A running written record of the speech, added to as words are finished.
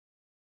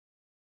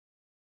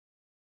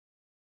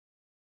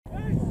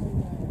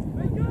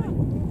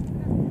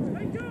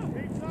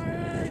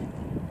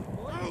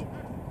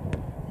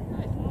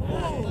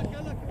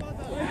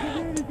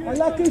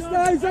Unlucky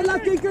Stones,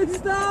 unlucky, good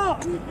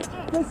start!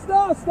 Good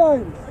start,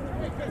 Stones!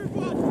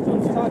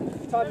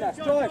 Time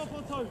left, drive!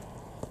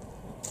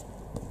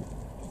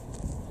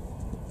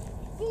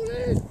 Pull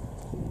in!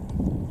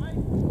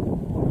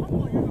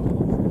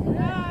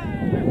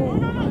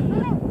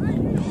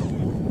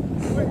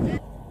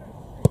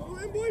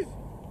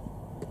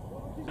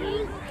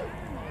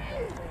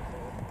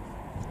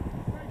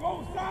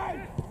 Go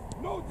side!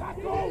 No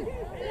tackle!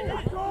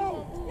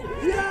 Tackle!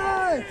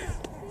 Yes!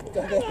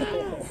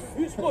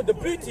 You scored the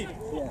booty! Nah.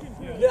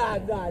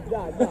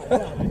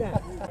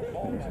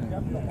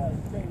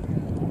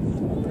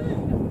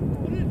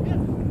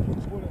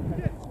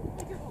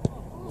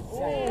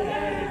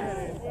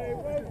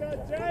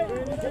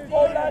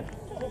 Well done,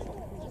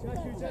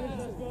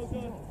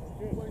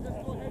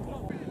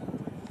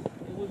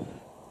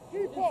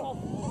 keep up!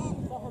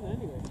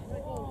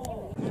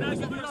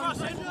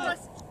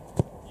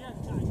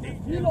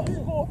 You lot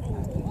score!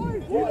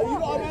 You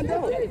lot are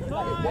down!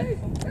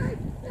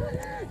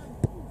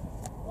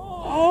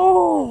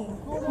 Oh!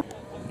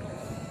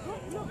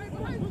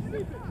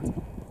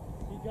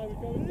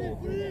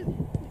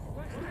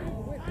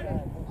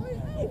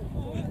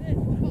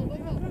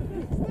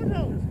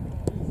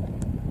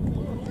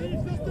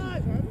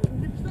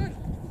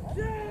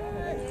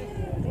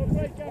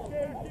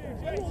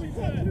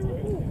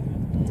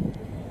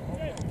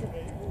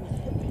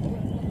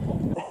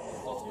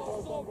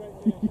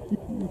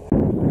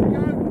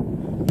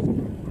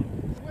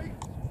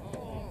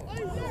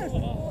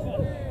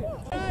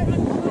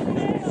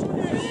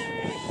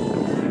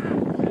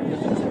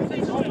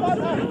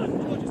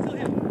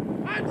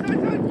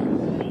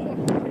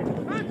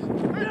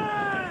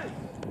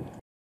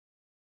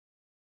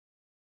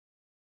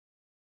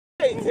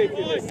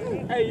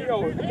 Hey,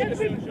 yo, get this.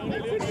 Hey,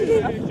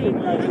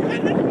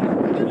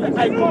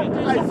 come on.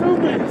 Hey,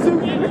 zoom in.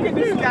 Look at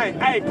this guy.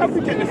 Hey, come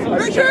and get this one.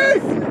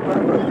 Richard!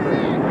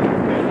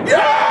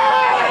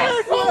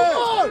 Yes! Come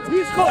on!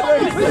 He's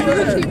got it.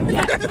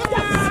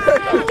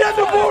 Get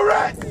the ball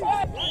right.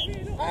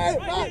 Hey,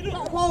 back,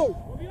 hold.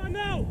 What have you got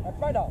now?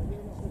 Right up.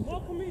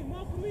 Mark on me.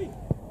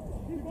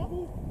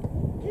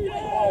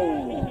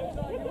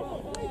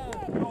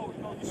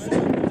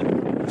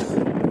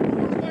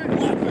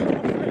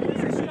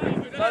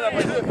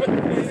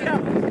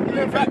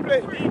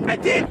 I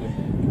did!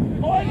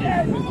 Oh,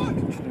 yes!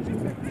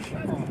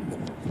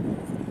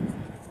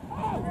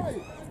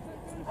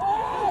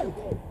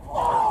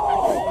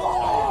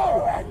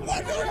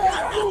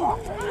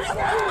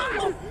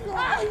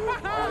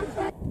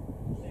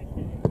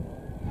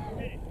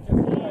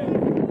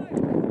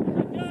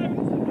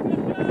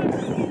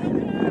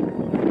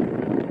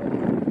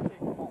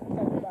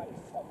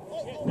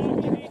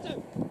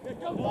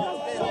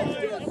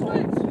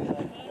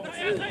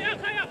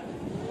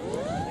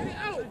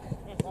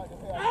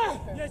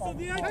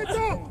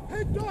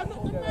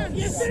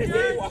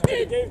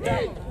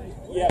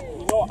 Yeah,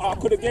 you know, I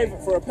could have gave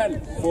it for a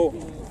pen for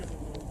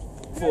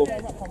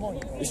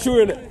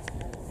shooting it.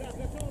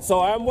 So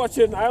I am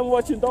watching,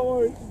 don't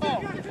worry.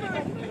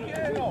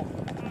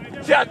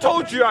 See, I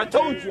told you.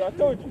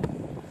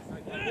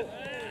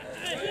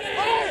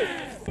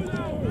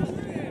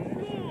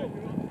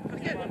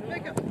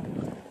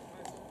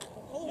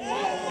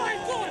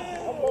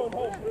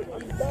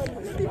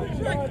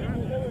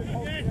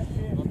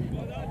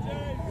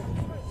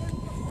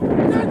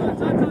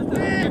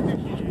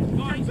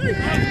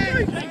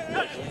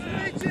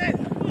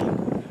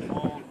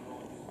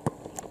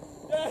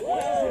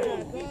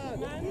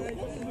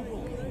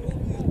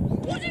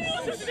 What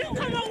did you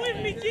come out with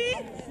me, G?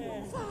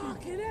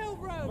 Fucking hell,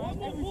 bro. I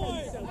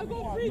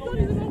got 3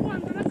 dollies and I won,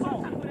 but I can't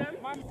tackle them.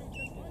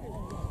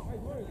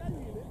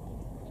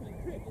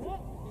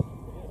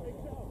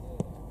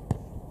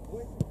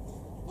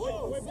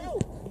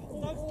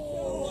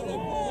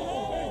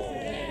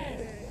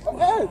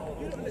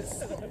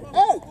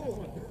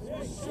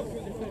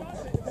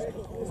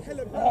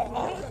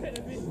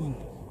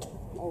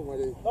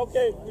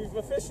 Okay, we've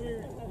officially.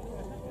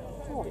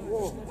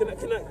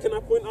 Can I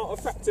point out a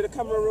fact to the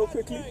camera real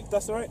quickly? If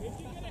that's all right.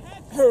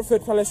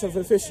 Hereford Palace have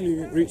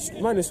officially reached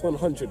minus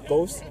 100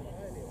 goals.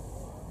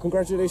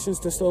 Congratulations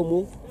to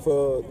Stonewall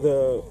for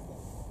the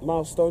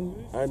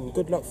milestone, and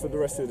good luck for the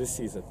rest of this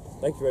season.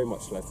 Thank you very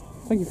much, lads.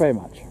 Thank you very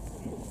much.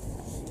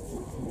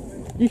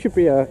 You should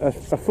be a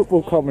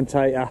football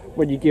commentator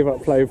when you give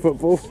up playing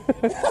football.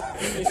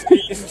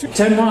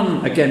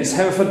 10-1 against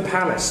Hereford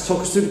Palace.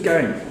 Talk us through the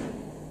game.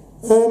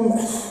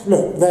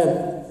 Look,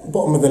 they're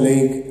bottom of the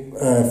league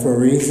for a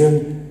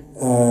reason.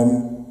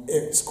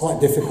 It's quite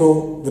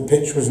difficult. The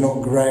pitch was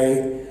not great.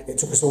 It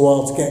took us a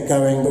while to get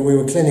going, but we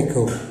were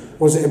clinical.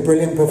 Was it a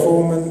brilliant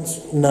performance?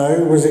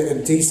 No. Was it a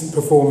decent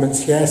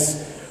performance?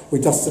 Yes. We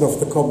dusted off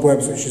the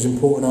cobwebs, which is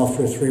important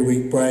after a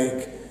 3-week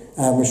break.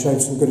 We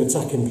showed some good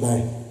attacking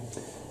play.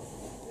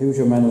 Who was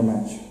your man of the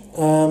match?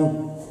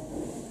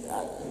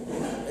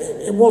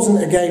 It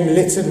wasn't a game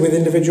littered with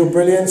individual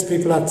brilliance.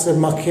 People had to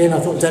muck in. I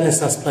thought Dennis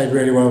has played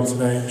really well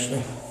today,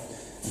 actually.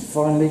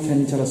 Finally,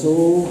 can you tell us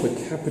all the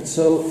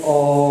capital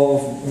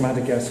of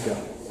Madagascar?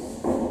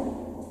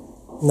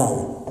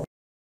 No.